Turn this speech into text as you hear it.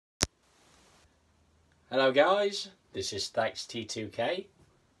Hello guys, this is Thax T2K,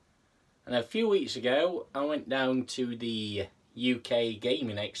 and a few weeks ago I went down to the UK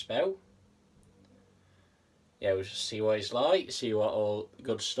Gaming Expo. Just see what it's like, see what all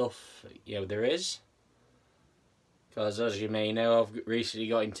good stuff there is. Because as you may know, I've recently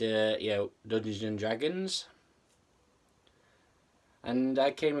got into Dungeons and Dragons, and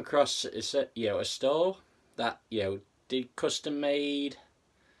I came across a store that did custom made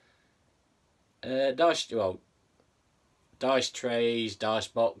dice trays, dice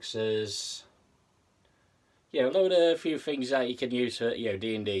boxes, a few things that you can use for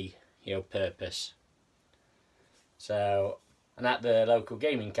D&D purpose. So, and at the local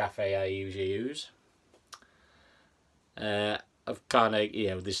gaming cafe I usually use, I've kind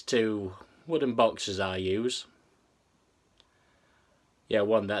of there's two wooden boxes I use.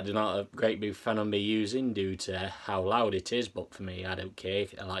 One that I'm not a great big fan of me using due to how loud it is, but for me I don't care.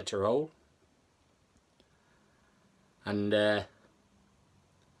 I like to roll. And I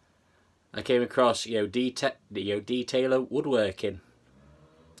came across Detailer Woodworking,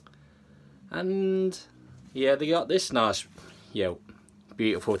 and they got this nice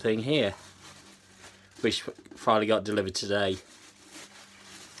beautiful thing here, which finally got delivered today.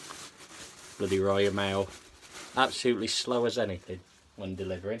 Bloody Royal Mail, absolutely slow as anything when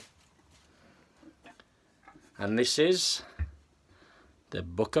delivering. And this is the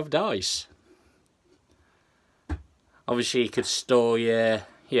Book of Dice. Obviously you could store your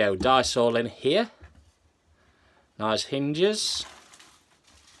dice all in here. Nice hinges.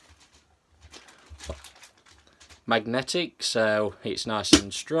 Magnetic, so it's nice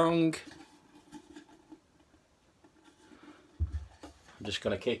and strong. I'm just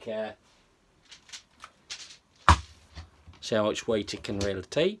going to kick it. See how much weight it can really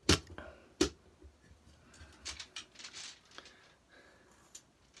take.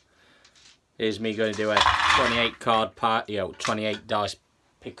 Here's me going to do a 28 card part, 28 dice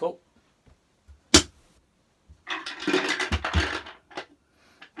pickup.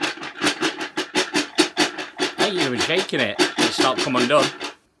 Hey, you were shaking it. It's not come undone.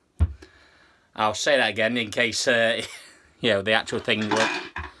 I'll say that again in case the actual thing was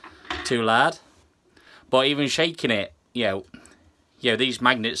too loud. But even shaking it, these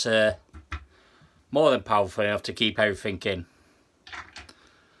magnets are more than powerful enough to keep everything in.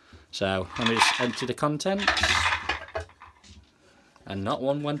 So let me just empty the contents, and not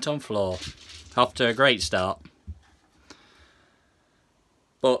one went on floor. Off to a great start.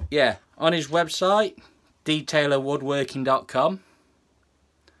 But on his website, detailerwoodworking.com,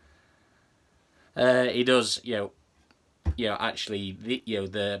 he does actually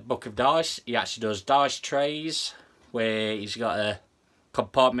the Book of Dice. He actually does dice trays where he's got a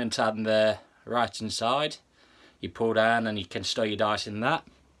compartment on the right hand side. You pull down and you can store your dice in that.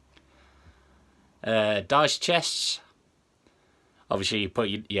 Dice chests, obviously you put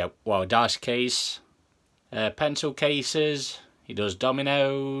your dice case, pencil cases. He does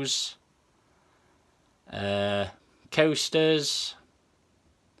dominoes, coasters,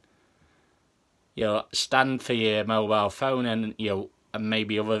 stand for your mobile phone, and and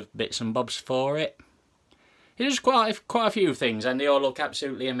maybe other bits and bobs for it. He does quite a few things, and they all look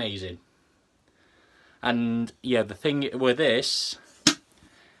absolutely amazing. And the thing with this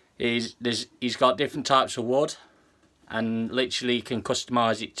is he's got different types of wood, and literally you can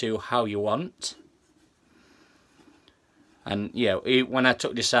customise it to how you want. And when I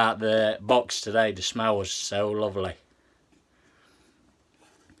took this out the box today, the smell was so lovely.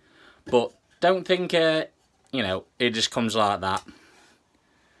 But don't think it just comes like that.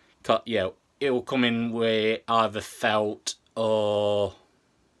 It will come in with either felt or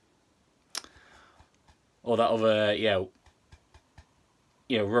that other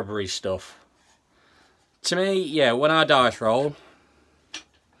rubbery stuff. To me, when I dice roll,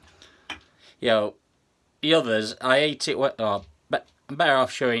 the others, I hate it when, I'm better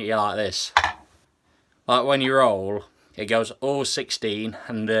off showing you like this. Like when you roll, it goes all 16,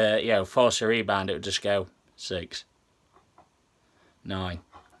 and force a rebound, it would just go 6, 9.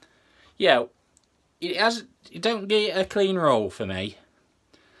 You don't get a clean roll for me.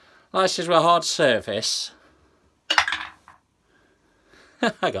 Like this is a hard surface.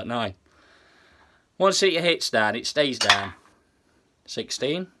 I got 9. Once it hits down, it stays down.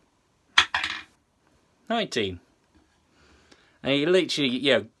 16. 19. And he literally,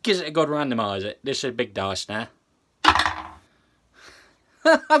 gives it a good randomiser. This is a big dice now.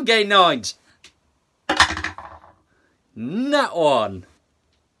 I'm getting 9s. That one.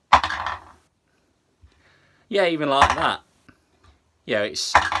 Even like that.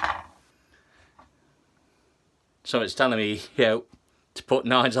 It's... So it's telling me, to put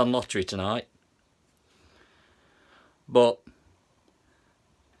 9s on lottery tonight. but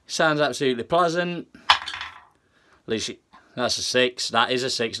sounds absolutely pleasant. At least that's a 6. That is a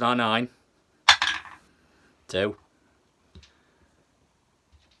 699. 2.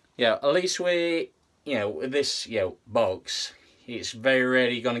 Yeah, at least we, with this, box, it's very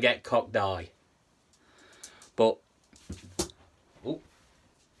rarely going to get cocked eye. But,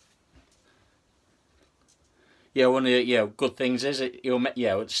 one of the good things is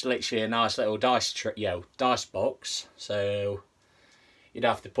it's literally a nice little dice box. So you'd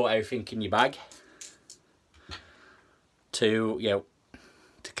have to put everything in your bag to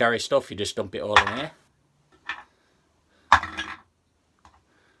carry stuff. You just dump it all in here.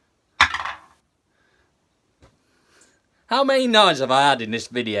 How many 9s have I had in this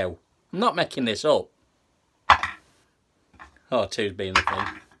video? I'm not making this up. Oh, 2's being the thing.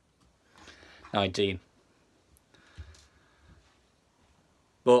 19.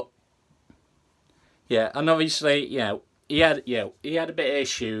 But yeah, and obviously, he had a bit of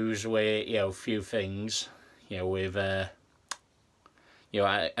issues with a few things, with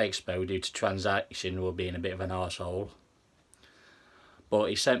Expo due to transaction were being a bit of an arsehole. But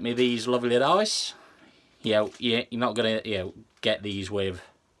he sent me these lovely dice. You're not gonna get these with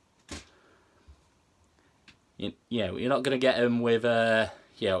you're not gonna get them with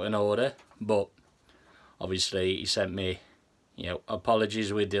an order. But obviously he sent me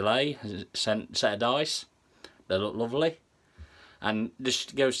apologies with delay. Set of dice. They look lovely, and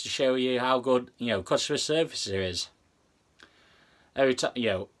just goes to show you how good customer service there is. Every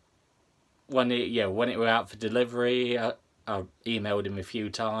time when it were out for delivery, I emailed him a few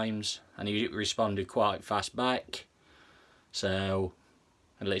times and he responded quite fast back. So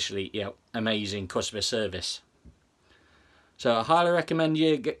literally amazing customer service. So I highly recommend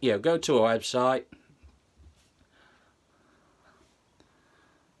you go to our website.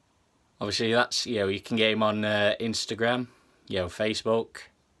 Obviously that's you can get him on Instagram, Facebook.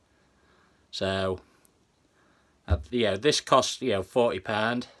 So this costs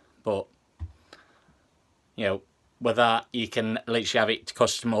 £40, but with that you can literally have it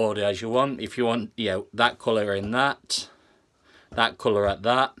custom order as you want. If you want that colour in that colour at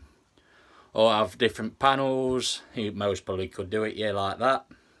that, or have different panels, you most probably could do it like that.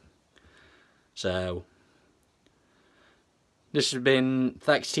 So this has been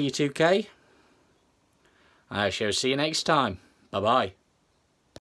Thax T2K. I shall see you next time. Bye bye.